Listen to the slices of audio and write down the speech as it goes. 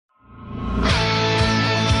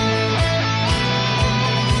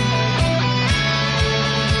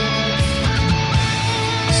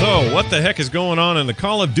So, what the heck is going on in the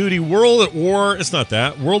Call of Duty World at War? It's not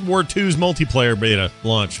that. World War II's multiplayer beta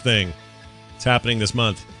launch thing. It's happening this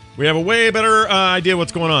month. We have a way better idea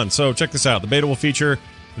what's going on. So, check this out. The beta will feature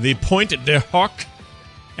the Pointe de Hoc,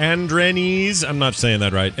 Andrennes, I'm not saying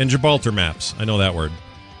that right, and Gibraltar maps. I know that word.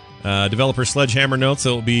 Developer Sledgehammer notes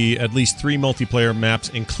there will be at least 3 multiplayer maps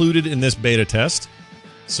included in this beta test.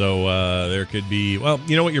 So there could be, well,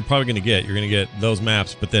 you know what you're probably going to get? You're going to get those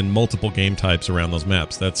maps, but then multiple game types around those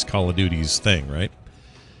maps. That's Call of Duty's thing, right?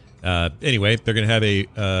 Anyway, they're going to have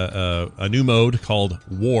a new mode called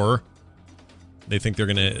War. They think they're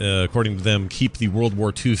going to, according to them, keep the World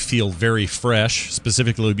War II feel very fresh.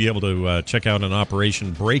 Specifically, be able to check out an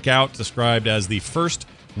Operation Breakout, described as the first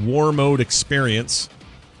war mode experience.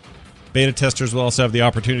 Beta testers will also have the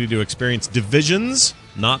opportunity to experience divisions,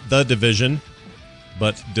 not The Division,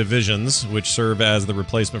 but divisions, which serve as the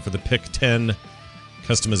replacement for the Pick-10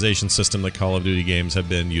 customization system that Call of Duty games have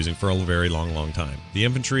been using for a very long time. The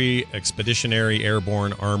infantry, expeditionary,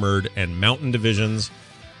 airborne, armored, and mountain divisions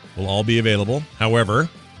will all be available. However,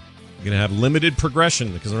 you're going to have limited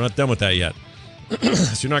progression because we're not done with that yet.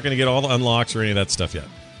 So you're not going to get all the unlocks or any of that stuff yet.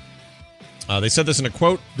 They said this in a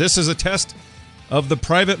quote, "This is a test of the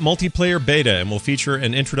private multiplayer beta and will feature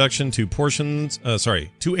an introduction to a portion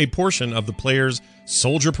of the player's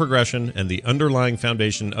soldier progression and the underlying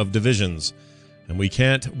foundation of divisions. And we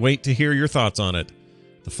can't wait to hear your thoughts on it.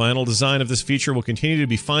 The final design of this feature will continue to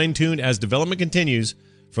be fine-tuned as development continues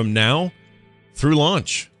from now through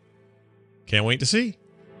launch." Can't wait to see.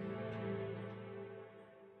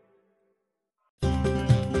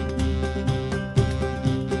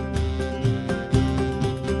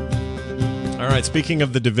 All right, speaking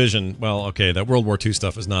of The Division, well, okay, that World War II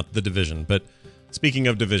stuff is not The Division, but speaking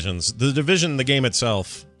of divisions, The Division, the game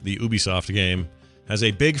itself, the Ubisoft game, has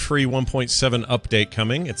a big free 1.7 update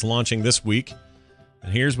coming. It's launching this week,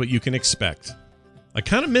 and here's what you can expect. I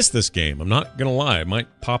kind of missed this game, I'm not going to lie. I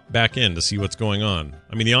might pop back in to see what's going on.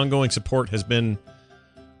 I mean, the ongoing support has been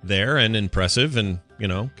there and impressive and, you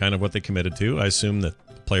know, kind of what they committed to. I assume that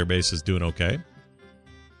the player base is doing okay.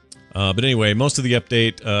 But anyway, most of the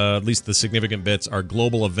update, at least the significant bits, are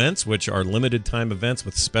global events, which are limited time events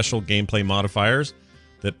with special gameplay modifiers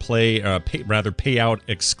that pay out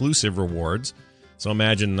exclusive rewards. So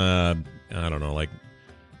imagine, I don't know, like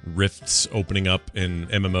rifts opening up in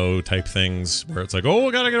MMO type things where it's like, oh,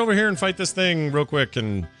 I gotta get over here and fight this thing real quick.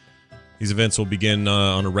 And these events will begin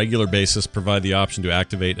on a regular basis, provide the option to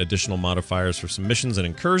activate additional modifiers for some missions and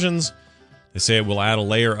incursions. They say it will add a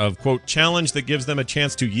layer of, quote, challenge that gives them a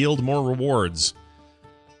chance to yield more rewards.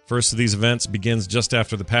 First of these events begins just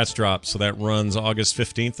after the patch drop, so that runs August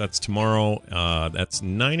 15th. That's tomorrow. That's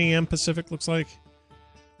 9 a.m. Pacific, looks like.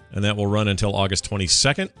 And that will run until August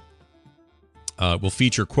 22nd. Will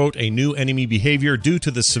feature, quote, a new enemy behavior due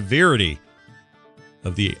to the severity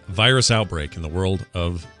of the virus outbreak in the world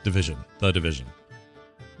of The Division.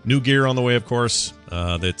 New gear on the way, of course.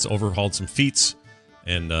 That's overhauled some feats.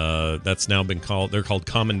 And that's now been called, they're called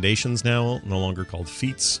commendations now, no longer called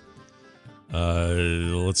feats.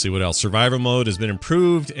 Let's see what else. Survivor mode has been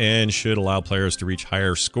improved and should allow players to reach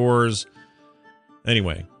higher scores.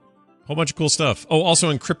 Anyway, a whole bunch of cool stuff. Oh,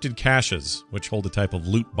 also encrypted caches, which hold a type of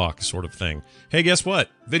loot box sort of thing. Hey, guess what?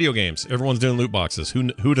 Video games. Everyone's doing loot boxes.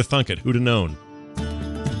 Who'd have thunk it? Who'd have known?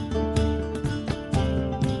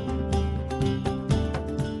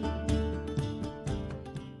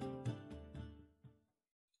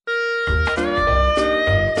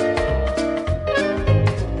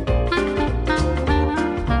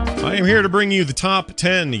 I'm here to bring you the top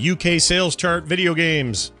 10 UK sales chart video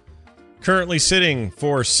games. Currently sitting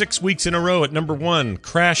for 6 weeks in a row at number 1,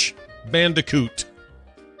 Crash Bandicoot.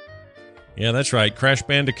 Yeah, that's right. Crash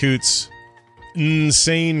Bandicoot's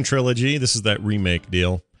Insane Trilogy, this is that remake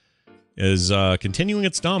deal, is continuing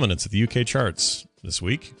its dominance at the UK charts this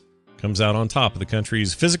week. Comes out on top of the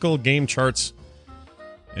country's physical game charts,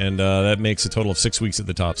 and that makes a total of 6 weeks at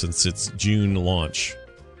the top since its June launch.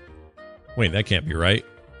 Wait, that can't be right.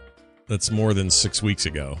 That's more than 6 weeks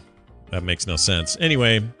ago. That makes no sense.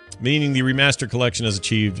 Anyway, meaning the remastered collection has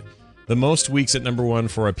achieved the most weeks at number 1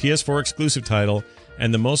 for a PS4 exclusive title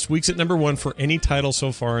and the most weeks at number 1 for any title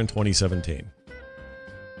so far in 2017.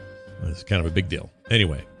 That's kind of a big deal.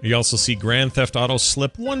 Anyway, you also see Grand Theft Auto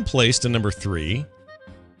slip 1 place to number 3.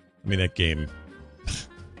 I mean, that game... Does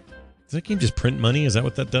that game just print money? Is that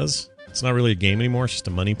what that does? It's not really a game anymore. It's just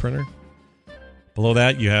a money printer. Below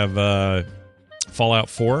that, you have Fallout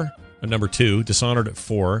 4 at number 2, Dishonored at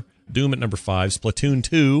 4, Doom at number 5, Splatoon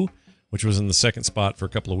 2, which was in the second spot for a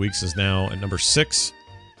couple of weeks, is now at number 6.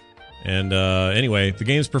 And anyway, the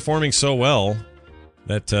game's performing so well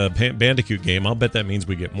That Bandicoot game, I'll bet that means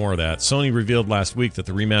we get more of that. Sony revealed last week that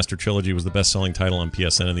the remastered trilogy was the best-selling title on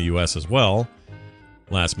PSN in the US as well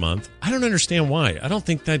last month. I don't understand why. I don't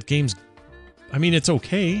think that game's... I mean, it's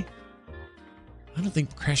okay. I don't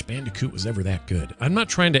think Crash Bandicoot was ever that good. I'm not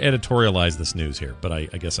trying to editorialize this news here, but I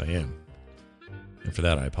guess I am. And for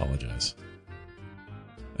that, I apologize.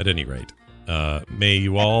 At any rate, may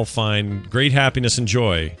you all find great happiness and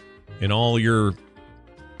joy in all your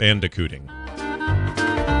bandicooting.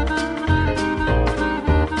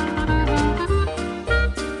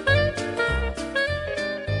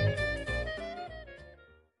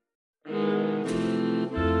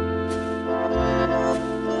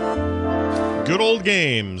 Good Old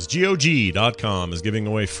Games, GOG.com, is giving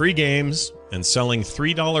away free games and selling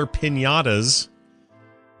 $3 piñatas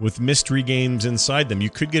with mystery games inside them. You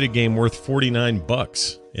could get a game worth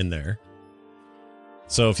 $49 in there.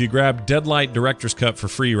 So if you grab Deadlight Director's Cut for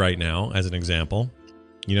free right now, as an example,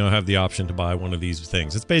 you now have the option to buy one of these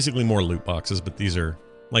things. It's basically more loot boxes, but these are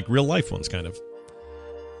like real-life ones, kind of.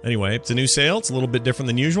 Anyway, it's a new sale. It's a little bit different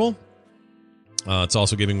than usual. It's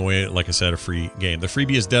also giving away, like I said, a free game. The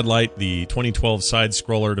freebie is Deadlight, the 2012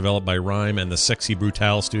 side-scroller developed by Rime and the Sexy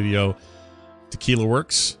Brutale studio Tequila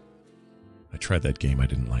Works. I tried that game. I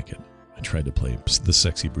didn't like it. I tried to play the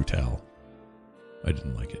Sexy Brutale. I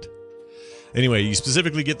didn't like it. Anyway, you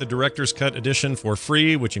specifically get the Director's Cut edition for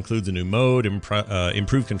free, which includes a new mode,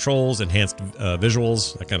 improved controls, enhanced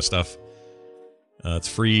visuals, that kind of stuff. It's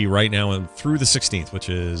free right now and through the 16th, which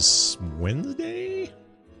is Wednesday?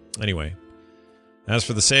 Anyway. As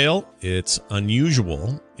for the sale, it's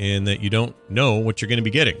unusual in that you don't know what you're going to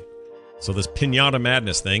be getting. So this Piñata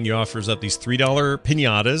Madness thing, he offers up these $3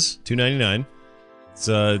 piñatas, $2.99. It's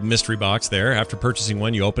a mystery box there. After purchasing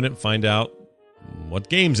one, you open it and find out what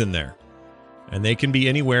game's in there. And they can be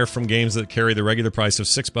anywhere from games that carry the regular price of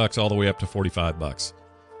 $6 all the way up to $45.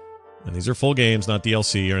 And these are full games, not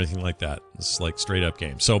DLC or anything like that. This is like straight up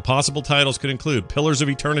games. So possible titles could include Pillars of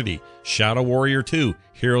Eternity, Shadow Warrior 2,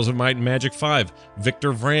 Heroes of Might and Magic 5,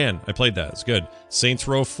 Victor Vran. I played that. It's good. Saints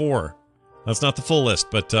Row 4. That's not the full list,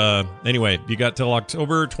 but anyway, you got till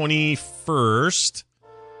October 21st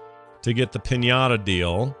to get the Piñata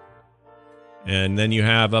deal. And then you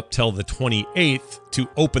have up till the 28th to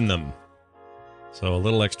open them. So a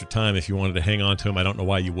little extra time if you wanted to hang on to them. I don't know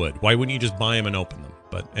why you would. Why wouldn't you just buy them and open them?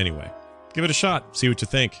 But anyway, give it a shot. See what you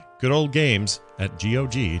think. Good Old Games at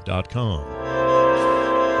GOG.com.